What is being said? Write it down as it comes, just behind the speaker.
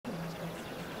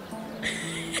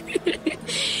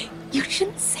You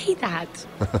shouldn't say that.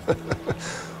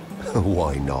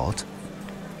 Why not?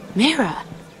 Mira,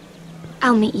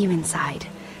 I'll meet you inside.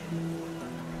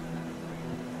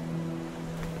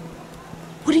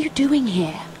 What are you doing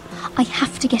here? I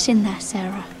have to get in there,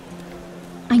 Sarah.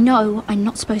 I know I'm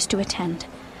not supposed to attend,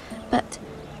 but...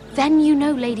 Then you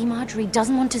know Lady Marjorie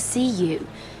doesn't want to see you.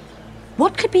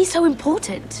 What could be so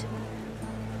important?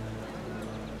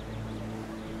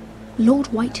 Lord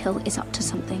Whitehill is up to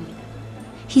something.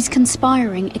 He's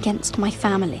conspiring against my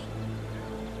family.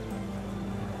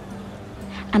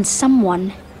 And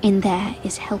someone in there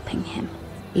is helping him.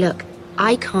 Look,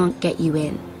 I can't get you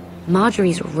in.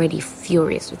 Marjorie's already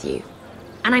furious with you.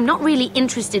 And I'm not really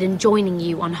interested in joining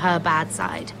you on her bad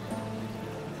side.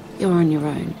 You're on your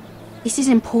own. This is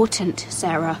important,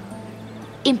 Sarah.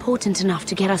 Important enough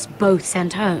to get us both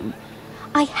sent home.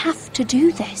 I have to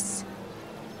do this.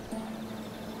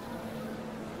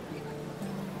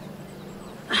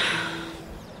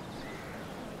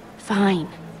 Fine.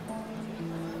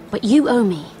 But you owe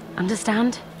me,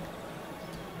 understand?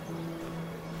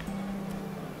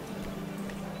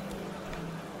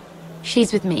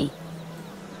 She's with me.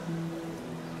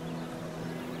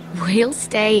 We'll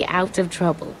stay out of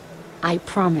trouble. I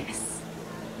promise.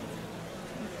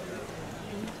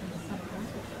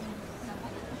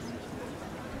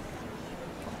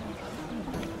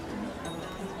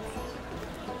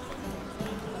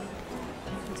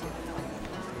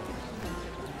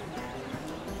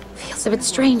 Feels a bit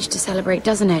strange to celebrate,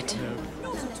 doesn't it?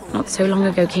 Not so long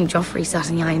ago King Joffrey sat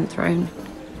on the Iron Throne.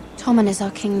 Tommen is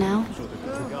our king now.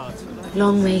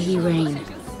 Long may he reign.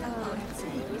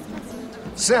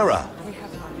 Sarah!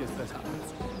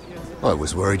 I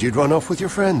was worried you'd run off with your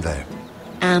friend there.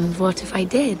 And what if I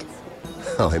did?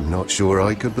 I'm not sure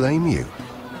I could blame you.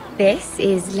 This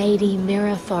is Lady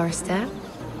Mira Forrester.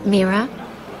 Mira,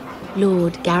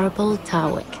 Lord Garibald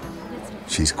Tarwick.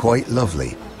 She's quite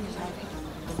lovely.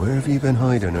 Where have you been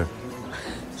hiding her?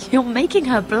 You're making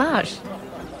her blush.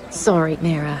 Sorry,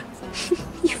 Mira.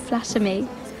 You flatter me.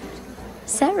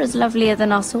 Sarah's lovelier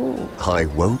than us all. I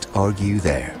won't argue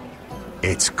there.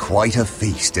 It's quite a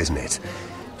feast, isn't it?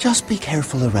 Just be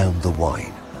careful around the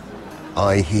wine.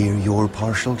 I hear you're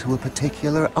partial to a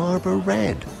particular Arbor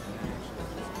Red.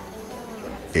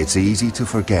 It's easy to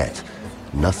forget.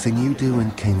 Nothing you do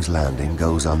in King's Landing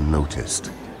goes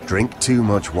unnoticed. Drink too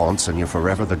much once and you're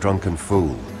forever the drunken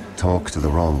fool. Talk to the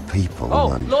wrong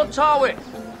people and... Lord Tarwick!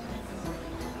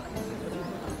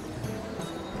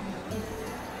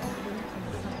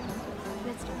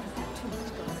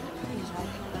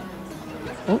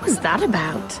 What was that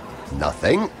about?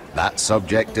 Nothing. That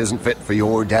subject isn't fit for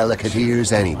your delicate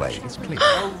ears anyway.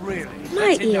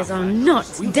 My ears are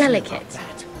not delicate.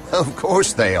 Of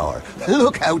course they are.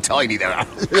 Look how tiny they are.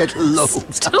 Little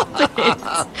lobes. Stop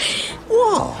it.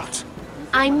 What?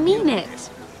 I mean it.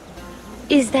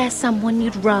 Is there someone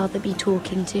you'd rather be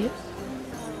talking to?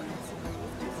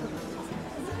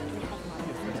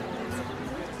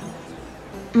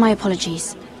 My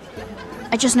apologies.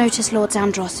 I just noticed Lords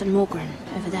Andros and Morgren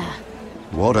over there.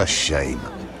 What a shame.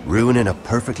 Ruining a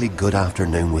perfectly good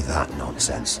afternoon with that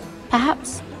nonsense.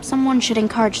 Perhaps someone should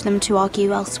encourage them to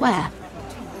argue elsewhere.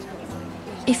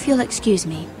 If you'll excuse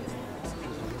me.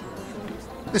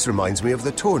 This reminds me of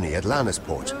the tourney at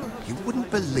Lannisport. You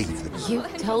wouldn't believe it. You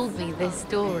told me this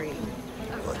story.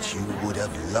 But you would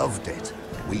have loved it.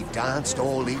 We danced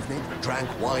all evening, drank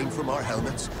wine from our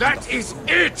helmets. That is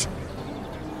it!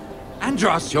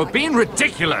 Andros, you're being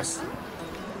ridiculous!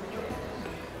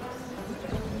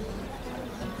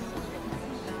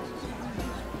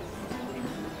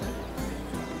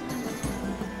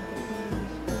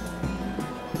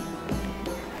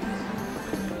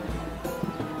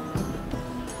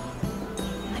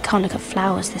 I can't look at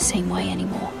flowers the same way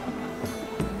anymore.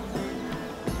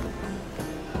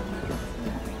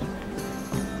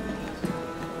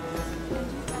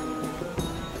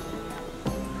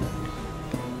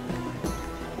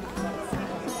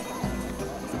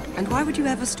 And why would you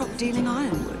ever stop dealing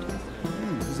ironwood?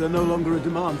 Is there no longer a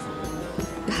demand for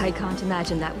it? I can't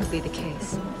imagine that would be the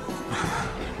case.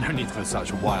 No need for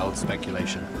such wild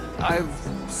speculation. I've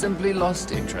simply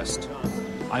lost interest.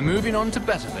 I'm moving on to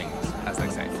better things, as they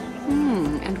say.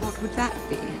 And what would that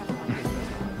be?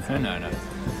 No.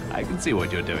 I can see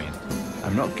what you're doing.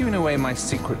 I'm not giving away my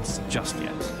secrets just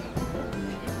yet.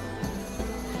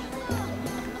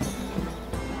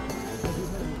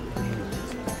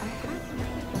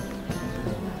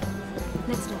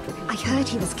 I heard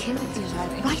he was killed,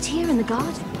 right here in the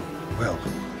garden. Well,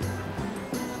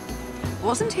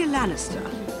 Wasn't he a Lannister?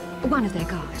 One of their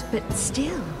guard, but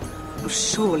still. Oh,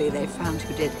 surely they found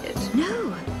who did it.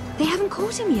 No, They haven't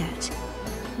caught him yet.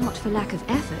 Not for lack of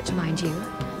effort, mind you.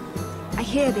 I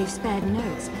hear they've spared no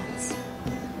expense.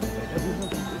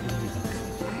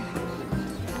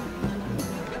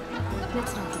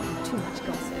 Let's not give him too much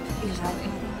gossip.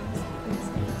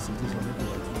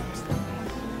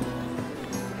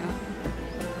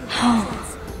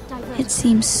 It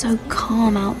seems so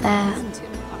calm out there.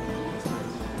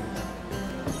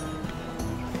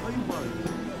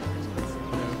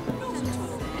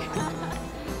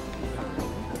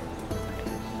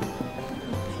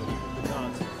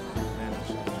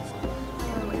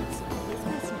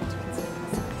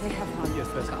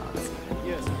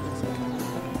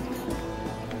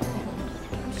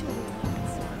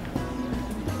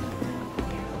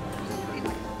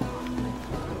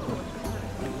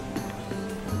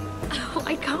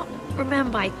 I can't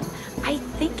remember. I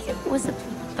think it was a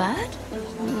bird?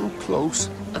 Close.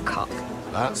 A cock.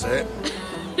 That's it.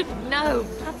 No,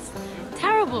 that's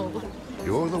terrible.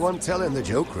 You're the one telling the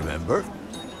joke, remember?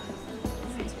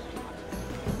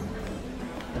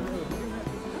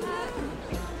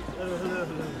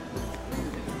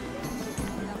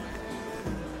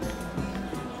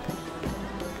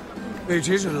 It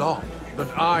is a lot, but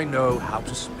I know how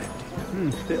to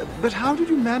spend it. But how did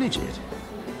you manage it?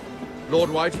 Lord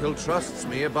Whitehill trusts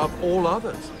me above all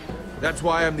others. That's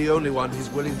why I'm the only one he's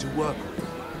willing to work with.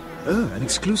 Oh, an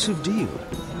exclusive deal.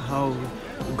 How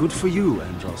good for you,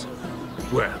 Andros.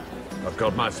 Well, I've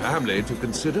got my family to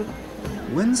consider.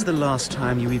 When's the last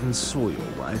time you even saw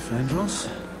your wife, Andros?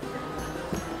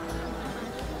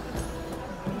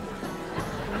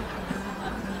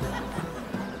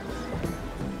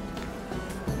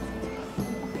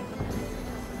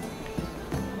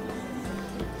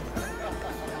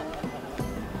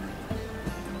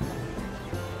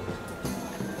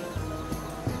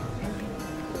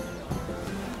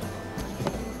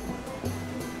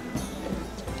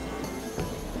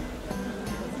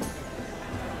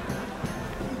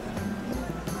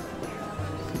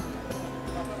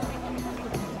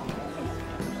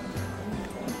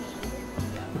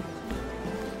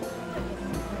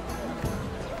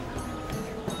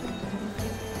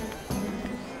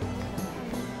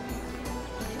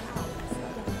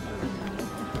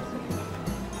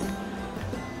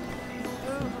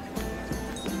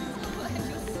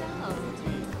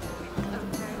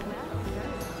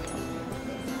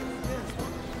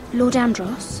 Lord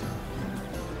Andros?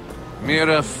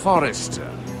 Mira Forrester,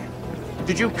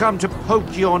 did you come to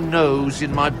poke your nose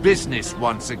in my business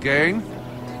once again?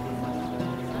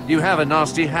 You have a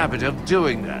nasty habit of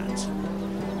doing that.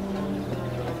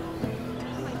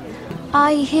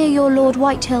 I hear you're Lord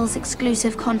Whitehill's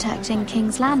exclusive contact in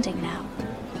King's Landing now.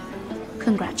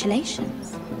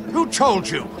 Congratulations. Who told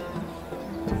you?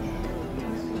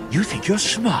 You think you're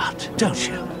smart, don't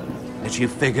you? That you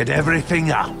figured everything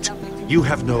out. You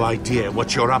have no idea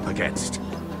what you're up against.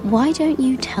 Why don't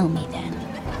you tell me then?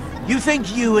 You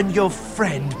think you and your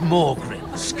friend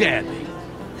Morgren scare me?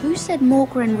 Who said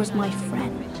Morgren was my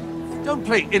friend? Don't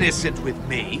play innocent with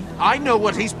me. I know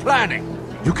what he's planning.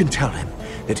 You can tell him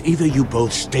that either you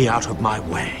both stay out of my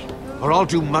way, or I'll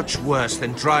do much worse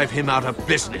than drive him out of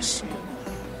business.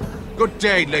 Good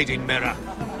day, Lady Mira.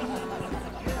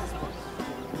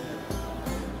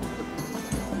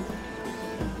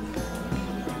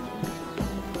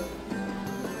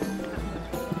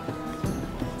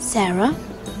 Sarah?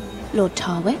 Lord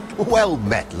Tarwick? Well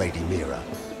met, Lady Mira.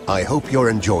 I hope you're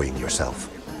enjoying yourself.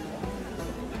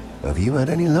 Have you had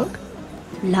any luck?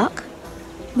 Luck?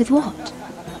 With what?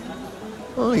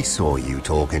 I saw you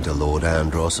talking to Lord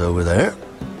Andros over there.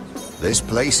 This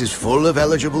place is full of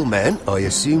eligible men. I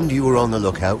assumed you were on the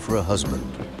lookout for a husband.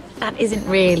 That isn't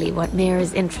really what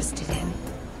Mira's interested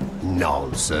in.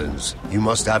 Nonsense. You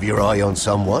must have your eye on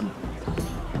someone.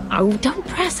 Oh, don't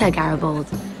press her,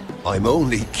 Garibaldi. I'm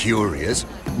only curious.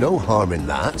 No harm in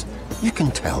that. You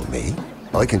can tell me.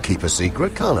 I can keep a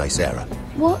secret, can't I, Sarah?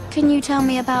 What can you tell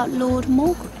me about Lord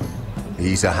Morgren?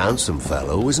 He's a handsome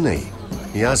fellow, isn't he?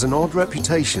 He has an odd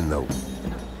reputation, though.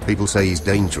 People say he's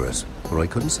dangerous, but I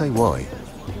couldn't say why.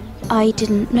 I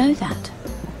didn't know that.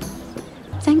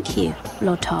 Thank you,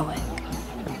 Lord Tarwick.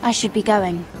 I should be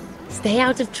going. Stay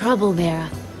out of trouble, Mira.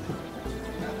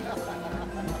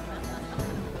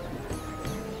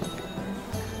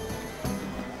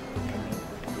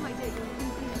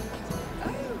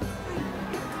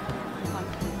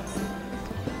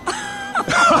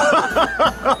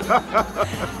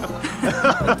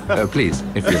 Oh, please,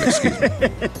 if you'll excuse me.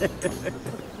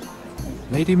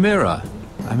 Lady Mira,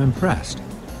 I'm impressed.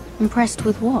 Impressed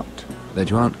with what? That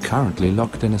you aren't currently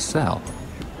locked in a cell.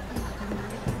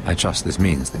 I trust this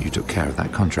means that you took care of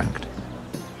that contract.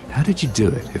 How did you do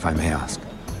it, if I may ask?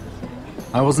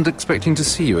 I wasn't expecting to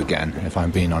see you again, if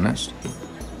I'm being honest.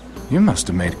 You must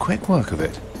have made quick work of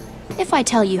it. If I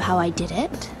tell you how I did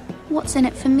it, what's in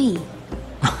it for me?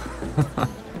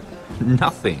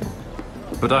 Nothing.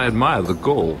 But I admire the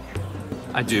gall.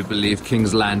 I do believe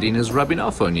King's Landing is rubbing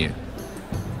off on you.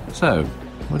 So,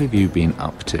 what have you been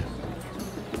up to?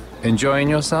 Enjoying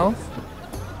yourself?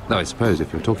 Though I suppose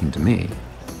if you're talking to me,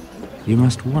 you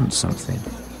must want something.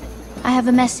 I have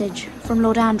a message from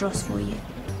Lord Andros for you.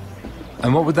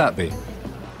 And what would that be?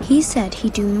 He said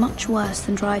he'd do much worse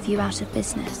than drive you out of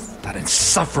business. That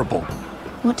insufferable!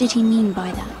 What did he mean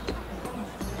by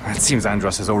that? It seems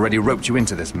Andros has already roped you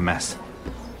into this mess.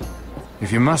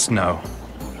 If you must know,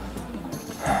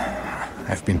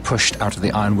 I've been pushed out of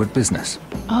the ironwood business.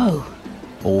 Oh.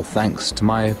 All thanks to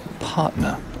my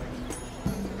partner.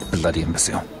 Bloody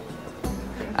imbecile.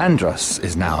 Andros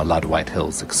is now Lud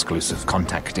Whitehill's exclusive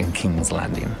contact in King's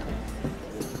Landing.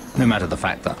 No matter the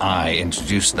fact that I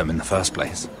introduced them in the first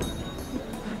place.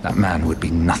 That man would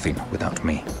be nothing without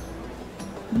me.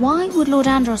 Why would Lord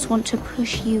Andros want to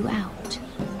push you out?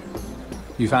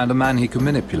 You found a man he could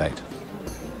manipulate.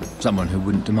 Someone who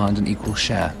wouldn't demand an equal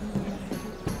share.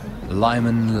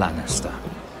 Lyman Lannister.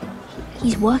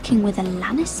 He's working with a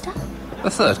Lannister? A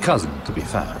third cousin, to be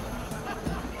fair.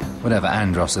 Whatever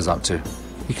Andros is up to,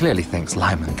 he clearly thinks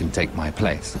Lyman can take my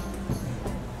place.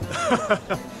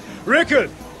 Rickard!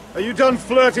 Are you done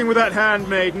flirting with that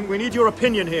handmaiden? We need your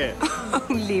opinion here. Oh,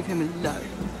 leave him alone.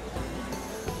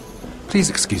 Please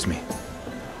excuse me.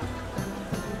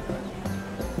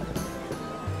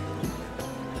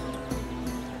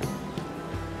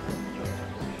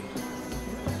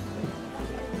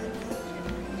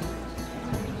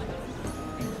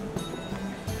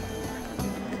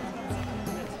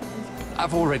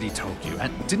 I've already told you,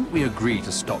 and didn't we agree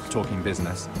to stop talking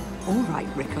business? All right,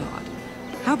 Rickard.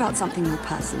 How about something more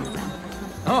personal then?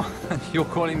 Oh, you're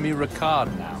calling me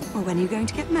Ricard now. Or when are you going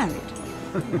to get married?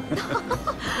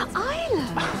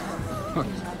 Isla!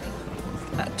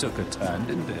 That took a turn,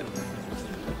 didn't it?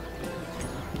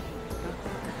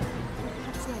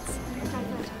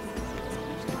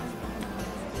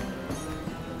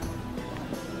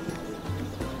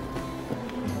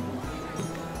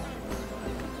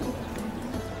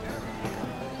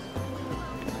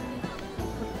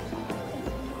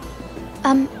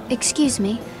 Excuse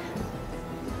me.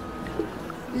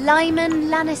 Lyman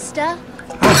Lannister?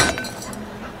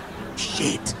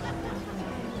 Shit.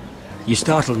 You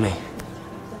startled me.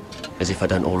 As if I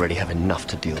don't already have enough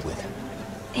to deal with.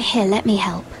 Here, let me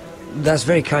help. That's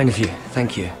very kind of you,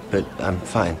 thank you, but I'm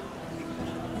fine.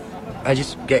 I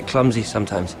just get clumsy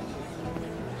sometimes.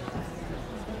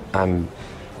 I'm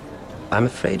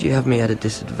afraid you have me at a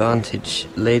disadvantage,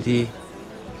 Lady...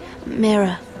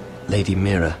 Mira. Lady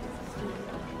Mira.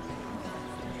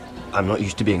 I'm not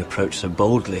used to being approached so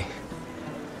boldly.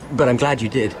 But I'm glad you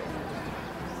did.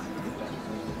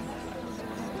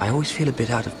 I always feel a bit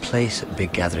out of place at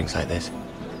big gatherings like this.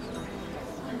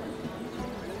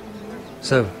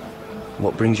 So,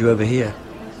 what brings you over here?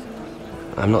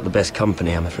 I'm not the best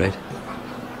company, I'm afraid.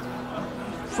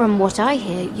 From what I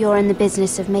hear, you're in the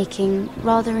business of making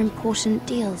rather important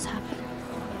deals happen.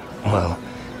 Well,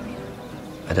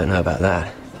 I don't know about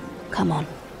that. Come on,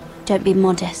 don't be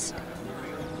modest.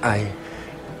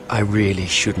 I really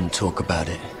shouldn't talk about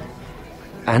it.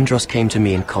 Andros came to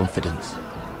me in confidence.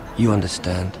 You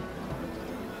understand?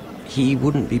 He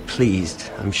wouldn't be pleased,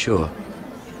 I'm sure.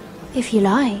 If you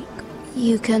like,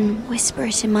 you can whisper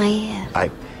it in my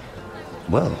ear.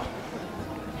 Well,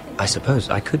 I suppose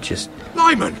I could just...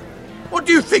 Lyman! What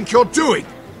do you think you're doing?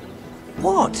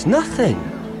 What? Nothing.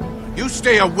 You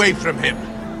stay away from him.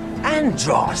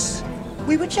 Andros!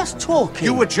 We were just talking.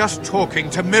 You were just talking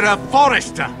to Mira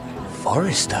Forrester.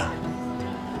 Forrester?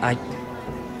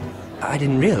 I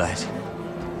didn't realize.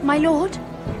 My lord?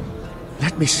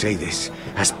 Let me say this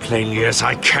as plainly as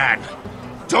I can.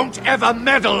 Don't ever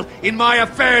meddle in my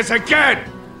affairs again!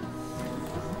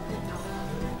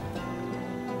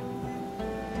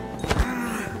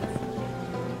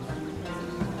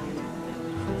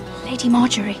 Lady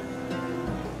Marjorie.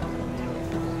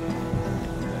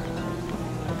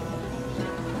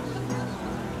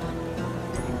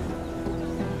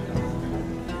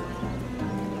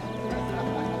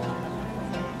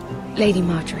 Lady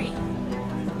Marjorie.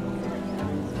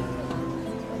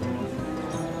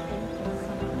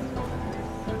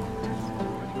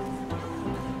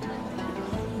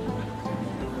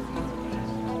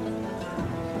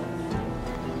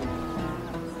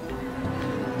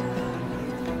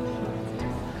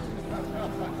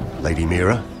 Lady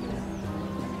Mira?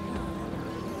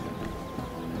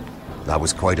 That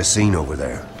was quite a scene over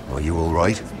there. Are you all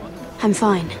right? I'm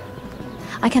fine.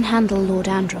 I can handle Lord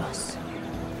Andros.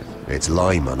 It's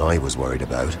Lyman I was worried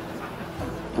about.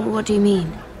 What do you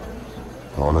mean?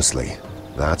 Honestly,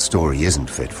 that story isn't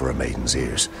fit for a maiden's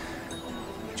ears.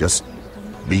 Just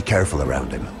be careful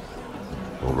around him.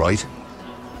 All right?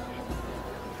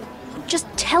 Just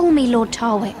tell me, Lord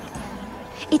Tarwick.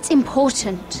 It's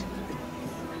important.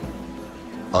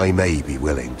 I may be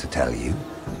willing to tell you.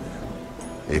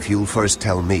 If you'll first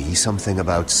tell me something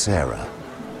about Sarah.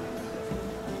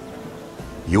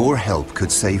 Your help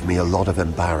could save me a lot of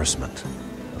embarrassment.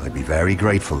 I'd be very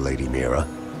grateful, Lady Mira.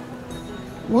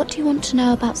 What do you want to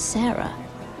know about Sarah?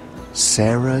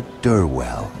 Sarah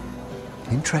Durwell.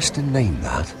 Interesting name,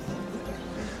 that.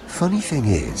 Funny thing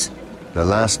is, the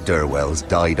last Durwells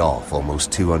died off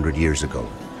almost 200 years ago.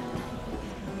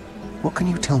 What can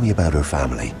you tell me about her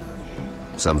family?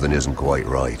 Something isn't quite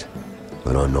right,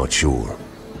 but I'm not sure.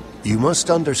 You must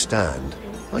understand,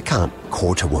 I can't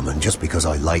court a woman just because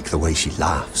I like the way she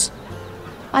laughs.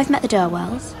 I've met the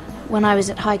Durwells when I was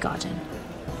at Highgarden.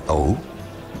 Oh?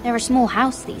 They're a small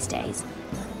house these days,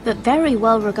 but very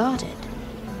well regarded.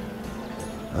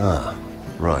 Ah,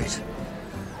 right.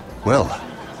 Well,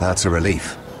 that's a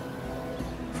relief.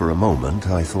 For a moment,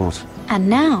 I thought... And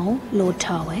now, Lord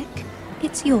Tarwick,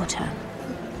 it's your turn.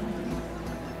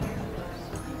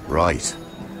 Right.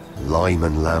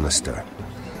 Lyman Lannister.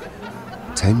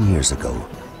 10 years ago,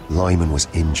 Lyman was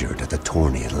injured at the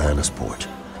tourney at Lannisport.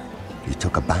 He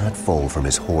took a bad fall from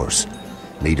his horse,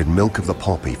 needed milk of the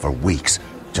poppy for weeks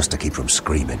just to keep from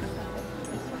screaming.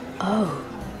 Oh.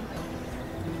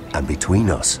 And between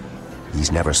us,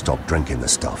 he's never stopped drinking the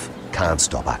stuff. Can't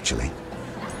stop, actually.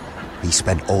 He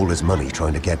spent all his money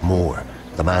trying to get more.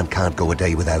 The man can't go a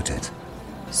day without it.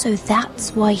 So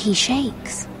that's why he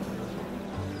shakes.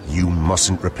 You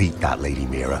mustn't repeat that, Lady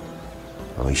Mira.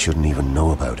 I shouldn't even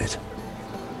know about it.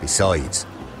 Besides,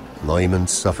 Lyman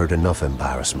suffered enough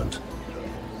embarrassment.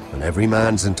 And every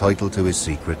man's entitled to his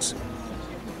secrets.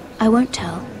 I won't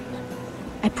tell.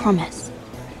 I promise.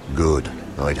 Good.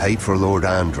 I'd hate for Lord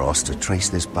Andros to trace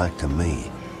this back to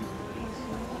me.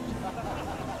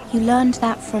 You learned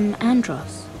that from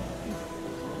Andros?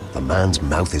 The man's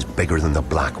mouth is bigger than the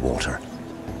Blackwater.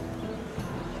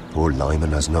 Poor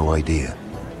Lyman has no idea.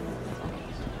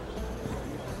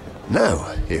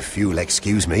 Now, if you'll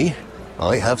excuse me,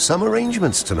 I have some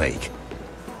arrangements to make.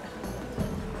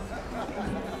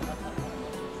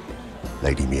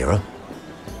 Lady Mira?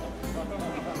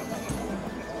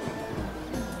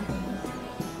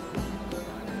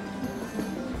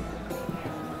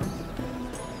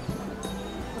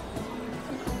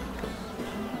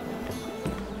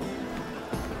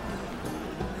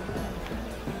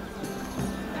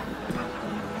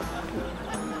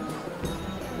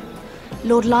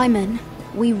 Lord Lyman,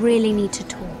 we really need to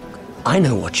talk. I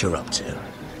know what you're up to.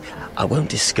 I won't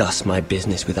discuss my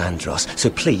business with Andros, so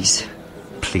please,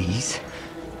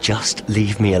 just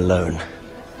leave me alone.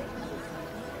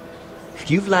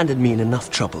 You've landed me in enough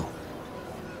trouble.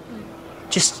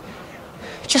 Just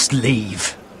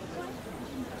leave.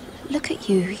 Look at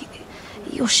you.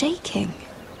 You're shaking.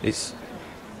 It's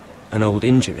an old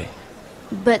injury.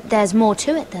 But there's more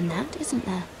to it than that, isn't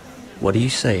there? What are you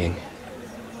saying?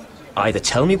 Either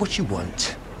tell me what you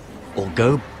want, or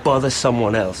go bother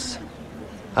someone else.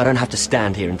 I don't have to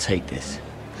stand here and take this.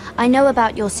 I know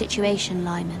about your situation,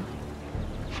 Lyman.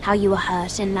 How you were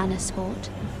hurt in Lannisport.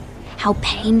 How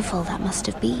painful that must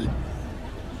have been.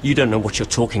 You don't know what you're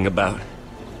talking about.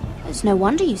 It's no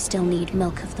wonder you still need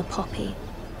milk of the poppy.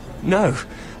 No,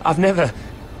 I've never...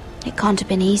 It can't have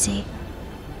been easy.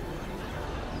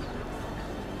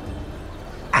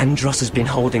 Andros has been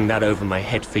holding that over my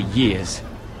head for years.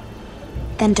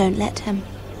 Then don't let him.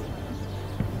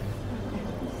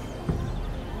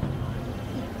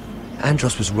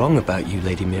 Andros was wrong about you,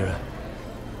 Lady Mira.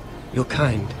 You're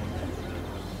kind.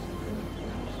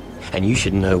 And you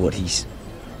should know what he's...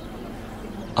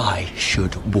 I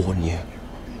should warn you.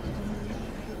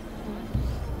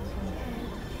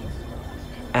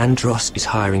 Andros is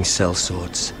hiring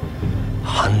sellswords.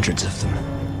 Hundreds of them.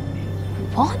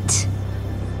 What?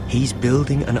 He's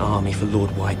building an army for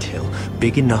Lord Whitehill,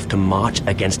 big enough to march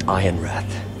against Ironrath.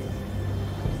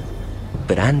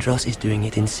 But Andros is doing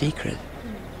it in secret.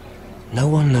 No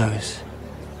one knows.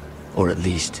 Or at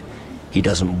least, he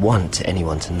doesn't want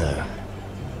anyone to know.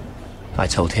 I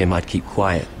told him I'd keep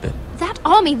quiet, but... That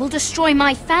army will destroy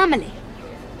my family.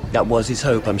 That was his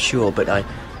hope, I'm sure, but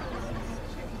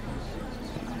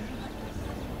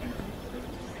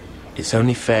It's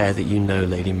only fair that you know,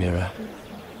 Lady Mira.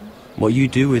 What you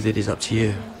do with it is up to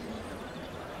you.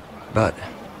 But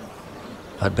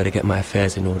I'd better get my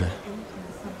affairs in order.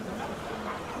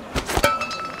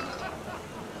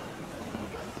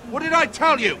 What did I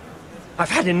tell you? I've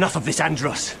had enough of this,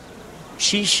 Andros.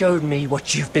 She showed me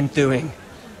what you've been doing.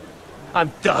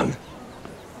 I'm done.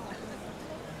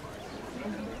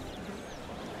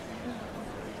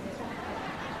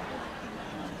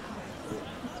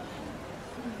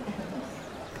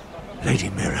 Lady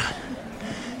Mira,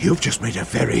 you've just made a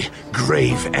very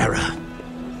grave error.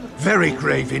 Very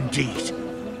grave indeed.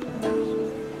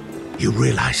 You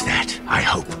realize that, I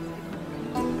hope.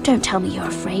 Don't tell me you're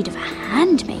afraid of a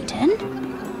handmaiden.